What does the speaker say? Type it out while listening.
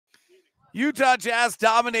Utah Jazz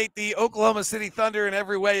dominate the Oklahoma City Thunder in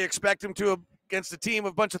every way you expect them to against a team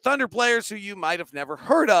of a bunch of Thunder players who you might have never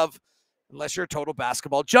heard of unless you're a total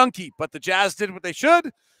basketball junkie. But the Jazz did what they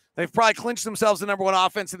should. They've probably clinched themselves the number one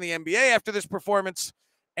offense in the NBA after this performance,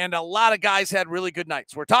 and a lot of guys had really good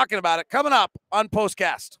nights. We're talking about it coming up on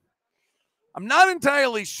POSTCAST. I'm not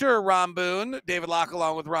entirely sure, Ron Boone, David Locke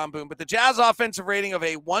along with Ron Boone, but the Jazz offensive rating of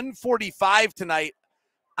a 145 tonight,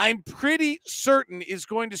 I'm pretty certain is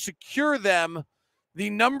going to secure them the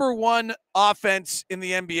number one offense in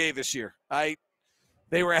the NBA this year.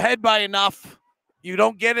 They were ahead by enough. You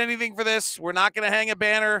don't get anything for this. We're not going to hang a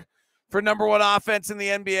banner for number one offense in the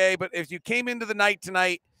NBA, but if you came into the night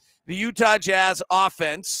tonight, the Utah Jazz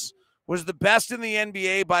offense was the best in the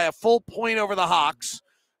NBA by a full point over the Hawks.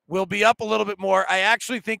 We'll be up a little bit more. I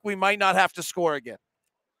actually think we might not have to score again.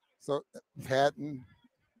 So Patton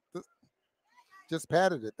just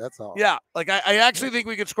padded it, that's all. Yeah, like I actually think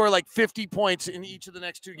we could score like 50 points in each of the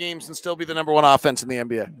next two games and still be the number one offense in the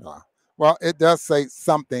NBA. Well, it does say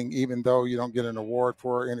something, even though you don't get an award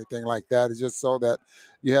for anything like that. It's just so that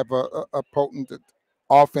you have a potent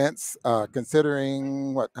offense,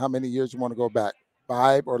 considering how many years you want to go back,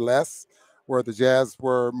 5 or less, where the Jazz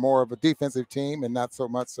were more of a defensive team and not so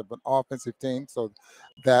much of an offensive team. So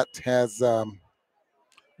that has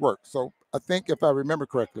worked. So I think if I remember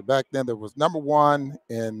correctly, back then there was number one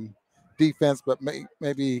in defense, but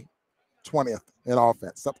maybe 20th in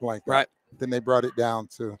offense, something like that. Right. Then they brought it down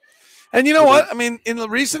to. And you know what? I mean, in the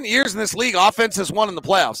recent years in this league, offense has won in the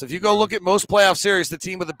playoffs. If you go look at most playoff series, the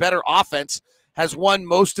team with a better offense has won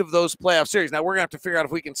most of those playoff series. Now, we're going to have to figure out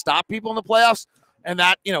if we can stop people in the playoffs, and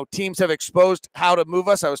that, teams have exposed how to move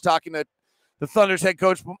us. I was talking to the Thunder's head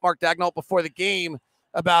coach, Mark Daigneault, before the game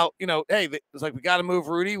about, hey, it's like we got to move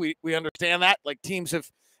Rudy. We understand that. Like, teams have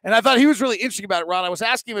 – and I thought he was really interesting about it, Ron. I was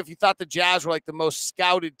asking him if he thought the Jazz were like the most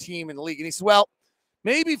scouted team in the league, and he said, well,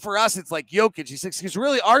 maybe for us, it's like Jokic. He says, because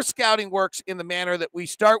really our scouting works in the manner that we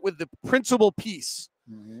start with the principal piece,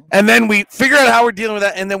 and then we figure out how we're dealing with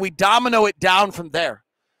that, and then we domino it down from there.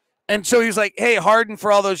 And so he's like, hey, Harden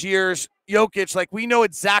for all those years, Jokic, like we know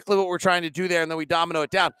exactly what we're trying to do there, and then we domino it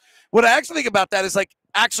down. What I actually think about that is like,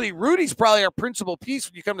 actually, Rudy's probably our principal piece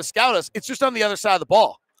when you come to scout us. It's just on the other side of the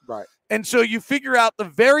ball. Right. And so you figure out the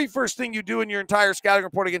very first thing you do in your entire scouting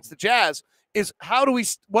report against the Jazz is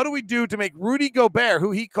what do we do to make Rudy Gobert,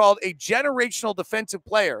 who he called a generational defensive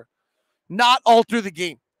player, not alter the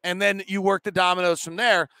game? And then you work the dominoes from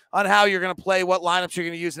there on how you're going to play, what lineups you're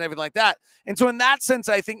going to use, and everything like that. And so in that sense,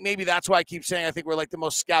 I think maybe that's why I keep saying I think we're like the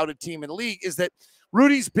most scouted team in the league, is that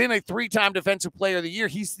Rudy's been a 3-time defensive player of the year.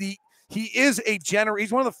 He's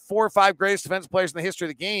one of the 4 or 5 greatest defensive players in the history of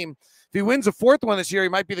the game. If he wins a 4th one this year, he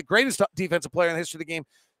might be the greatest defensive player in the history of the game.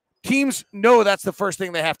 Teams know that's the first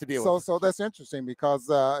thing they have to deal with. So that's interesting because,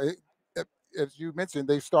 as you mentioned,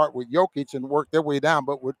 they start with Jokic and work their way down.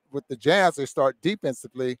 But with the Jazz, they start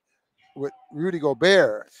defensively with Rudy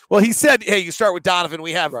Gobert. Well, he said, hey, you start with Donovan.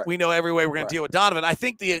 We know every way we're going to deal with Donovan. I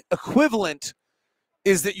think the equivalent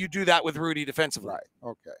is that you do that with Rudy defensively. Right.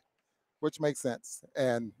 Okay. Which makes sense.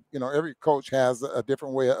 And, every coach has a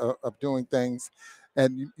different way of doing things.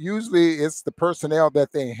 And usually it's the personnel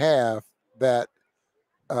that they have that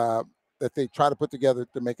they try to put together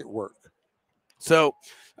to make it work. So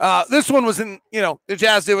this one was the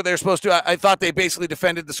Jazz did what they were supposed to. I thought they basically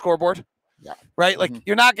defended the scoreboard. Yeah. Right? Like,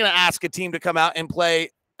 you're not going to ask a team to come out and play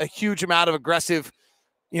a huge amount of aggressive,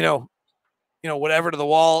 whatever to the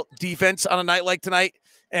wall defense on a night like tonight.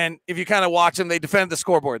 And if you kind of watch them, they defended the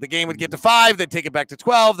scoreboard. The game would get to 5, they'd take it back to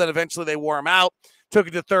 12, then eventually they wore them out, took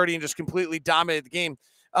it to 30, and just completely dominated the game.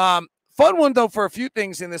 Fun one, though, for a few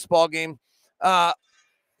things in this ball game. For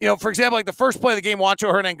example, like the first play of the game,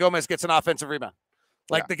 Juancho Hernan-Gomez gets an offensive rebound.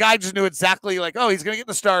 The guy just knew exactly, he's going to get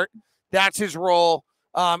the start. That's his role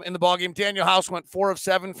in the ball game. Daniel House went 4 of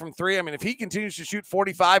 7 from 3. I mean, if he continues to shoot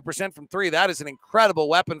 45% from 3, that is an incredible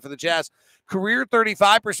weapon for the Jazz. Career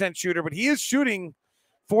 35% shooter, but he is shooting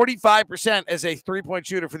 45% as a three-point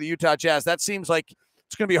shooter for the Utah Jazz. That seems like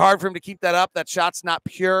it's going to be hard for him to keep that up. That shot's not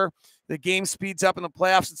pure. The game speeds up in the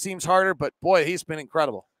playoffs. It seems harder, but boy, he's been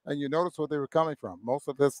incredible. And you notice where they were coming from. Most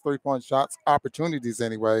of his three-point shots, opportunities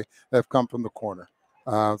anyway, have come from the corner.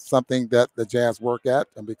 Something that the Jazz work at.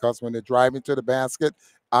 And because when they're driving to the basket,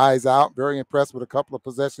 eyes out, very impressed with a couple of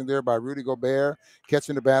possessions there by Rudy Gobert,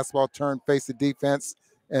 catching the basketball, turn, face the defense,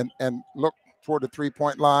 and look toward the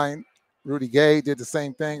three-point line. Rudy Gay did the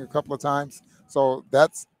same thing a couple of times. So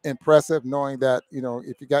that's impressive, knowing that,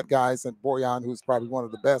 if you got guys and Bojan, who's probably one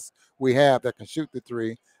of the best we have that can shoot the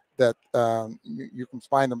three, that you can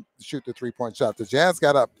find them to shoot the three-point shot. The Jazz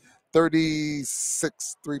got up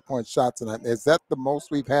 36 3-point shots tonight. Is that the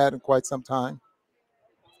most we've had in quite some time?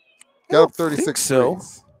 I Got don't up 36 think so.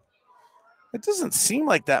 threes. It doesn't seem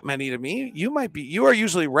like that many to me. You might be. You are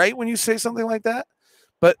usually right when you say something like that.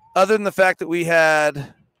 But other than the fact that we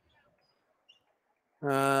had,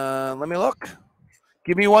 let me look.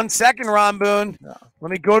 Give me 1 second, Ron Boone. Yeah.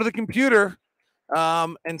 Let me go to the computer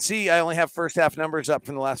and see. I only have first half numbers up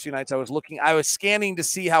from the last few nights. I was scanning to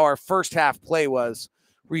see how our first half play was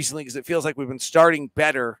recently because it feels like we've been starting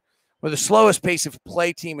better. We're the slowest pace of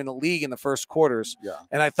play team in the league in the first quarters. Yeah.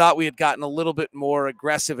 And I thought we had gotten a little bit more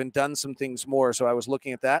aggressive and done some things more. So I was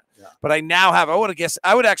looking at that. Yeah. But I now have, I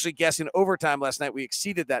would actually guess in overtime last night we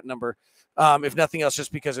exceeded that number. If nothing else,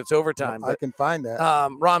 just because it's overtime. I can find that.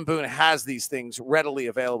 Ron Boone has these things readily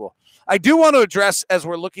available. I do want to address, as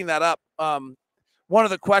we're looking that up, one of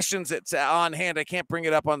the questions that's on hand. I can't bring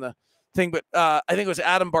it up on the thing, but I think it was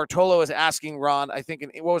Adam Bartolo is asking Ron, I think,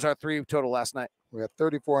 what was our 3 total last night? We had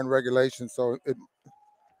 34 in regulation, so it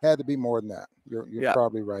had to be more than that. You're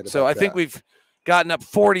probably right about so I that. think we've gotten up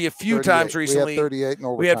 40 a few times recently. We had 38 in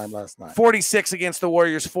overtime last night. 46 against the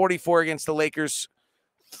Warriors, 44 against the Lakers,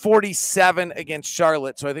 47 against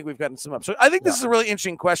Charlotte. So I think we've gotten some up. So I think this is a really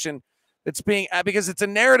interesting question that's being, because it's a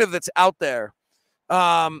narrative that's out there.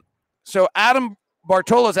 So Adam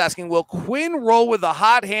Bartolo is asking, will Quinn roll with a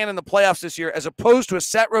hot hand in the playoffs this year as opposed to a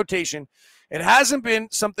set rotation? It hasn't been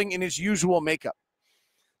something in his usual makeup.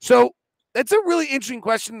 So that's a really interesting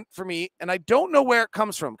question for me, and I don't know where it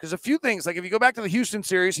comes from because a few things, like if you go back to the Houston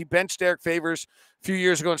series, he benched Derek Favors a few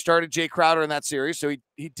years ago and started Jay Crowder in that series, so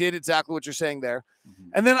he did exactly what you're saying there. Mm-hmm.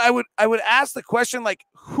 And then I would ask the question, like,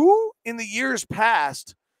 who in the years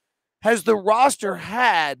past has the roster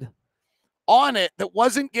had on it that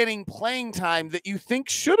wasn't getting playing time that you think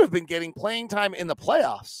should have been getting playing time in the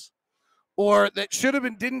playoffs, or that should have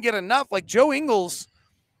been didn't get enough? Like Joe Ingles,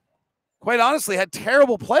 quite honestly, had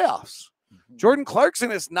terrible playoffs. Jordan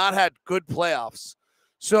Clarkson has not had good playoffs.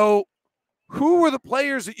 So who were the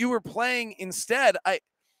players that you were playing instead?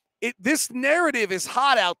 This narrative is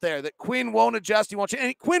hot out there that Quinn won't adjust. He won't change.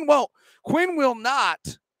 And Quinn won't. Quinn will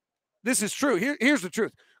not. This is true. Here's the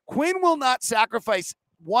truth. Quinn will not sacrifice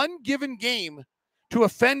one given game to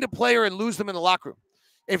offend a player and lose them in the locker room.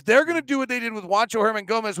 If they're going to do what they did with Juancho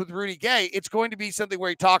Hernan-Gomez with Rudy Gay, it's going to be something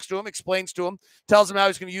where he talks to him, explains to him, tells him how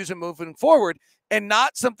he's going to use him moving forward, and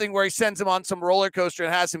not something where he sends him on some roller coaster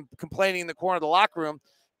and has him complaining in the corner of the locker room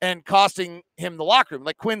and costing him the locker room.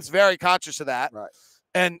 Like, Quinn's very conscious of that. Right.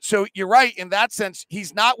 And so you're right. In that sense,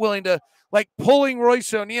 he's not willing to, like, pulling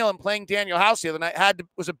Royce O'Neal and playing Daniel House the other night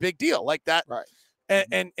was a big deal like that. Right.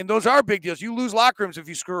 And those are big deals. You lose locker rooms if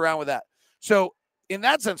you screw around with that. So in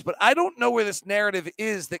that sense, but I don't know where this narrative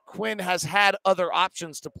is that Quinn has had other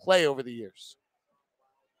options to play over the years.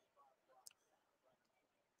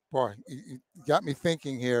 Boy, you got me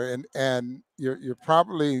thinking here, and you're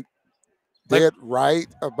probably dead right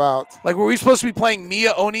about. Like, were we supposed to be playing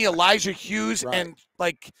Mia Oni, Elijah Hughes, right, and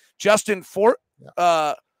like Justin Fort,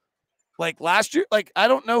 like last year? Like, I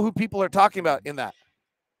don't know who people are talking about in that.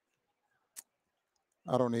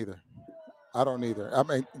 I don't either. I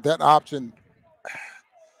mean, that option.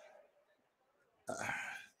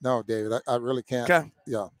 No, David, I really can't. Okay.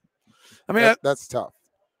 Yeah. I mean, that's tough.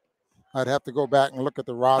 I'd have to go back and look at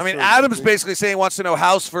the roster. I mean, Adam's basically saying he wants to know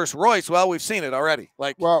House versus Royce. Well, we've seen it already.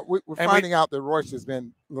 Like, well, we're finding out that Royce has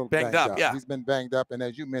been a little banged up. Yeah, he's been banged up, and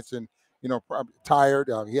as you mentioned, probably tired.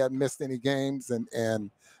 He hadn't missed any games,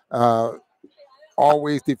 and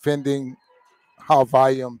always defending high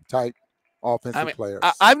volume type offensive players.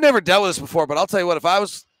 I've never dealt with this before, but I'll tell you what, if I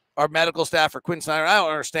was our medical staff or Quinn Snyder, I don't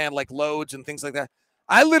understand like loads and things like that.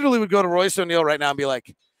 I literally would go to Royce O'Neal right now and be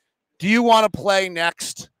like, do you want to play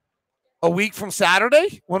next a week from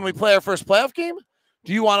Saturday when we play our first playoff game?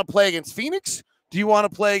 Do you want to play against Phoenix? Do you want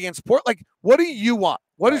to play against Port? Like, what do you want?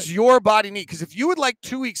 What does your body need? Because if you would like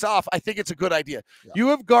 2 weeks off, I think it's a good idea. Yeah. You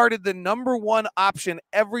have guarded the number one option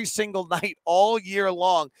every single night all year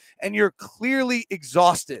long, and you're clearly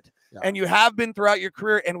exhausted. Yeah. And you have been throughout your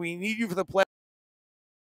career, and we need you for the play.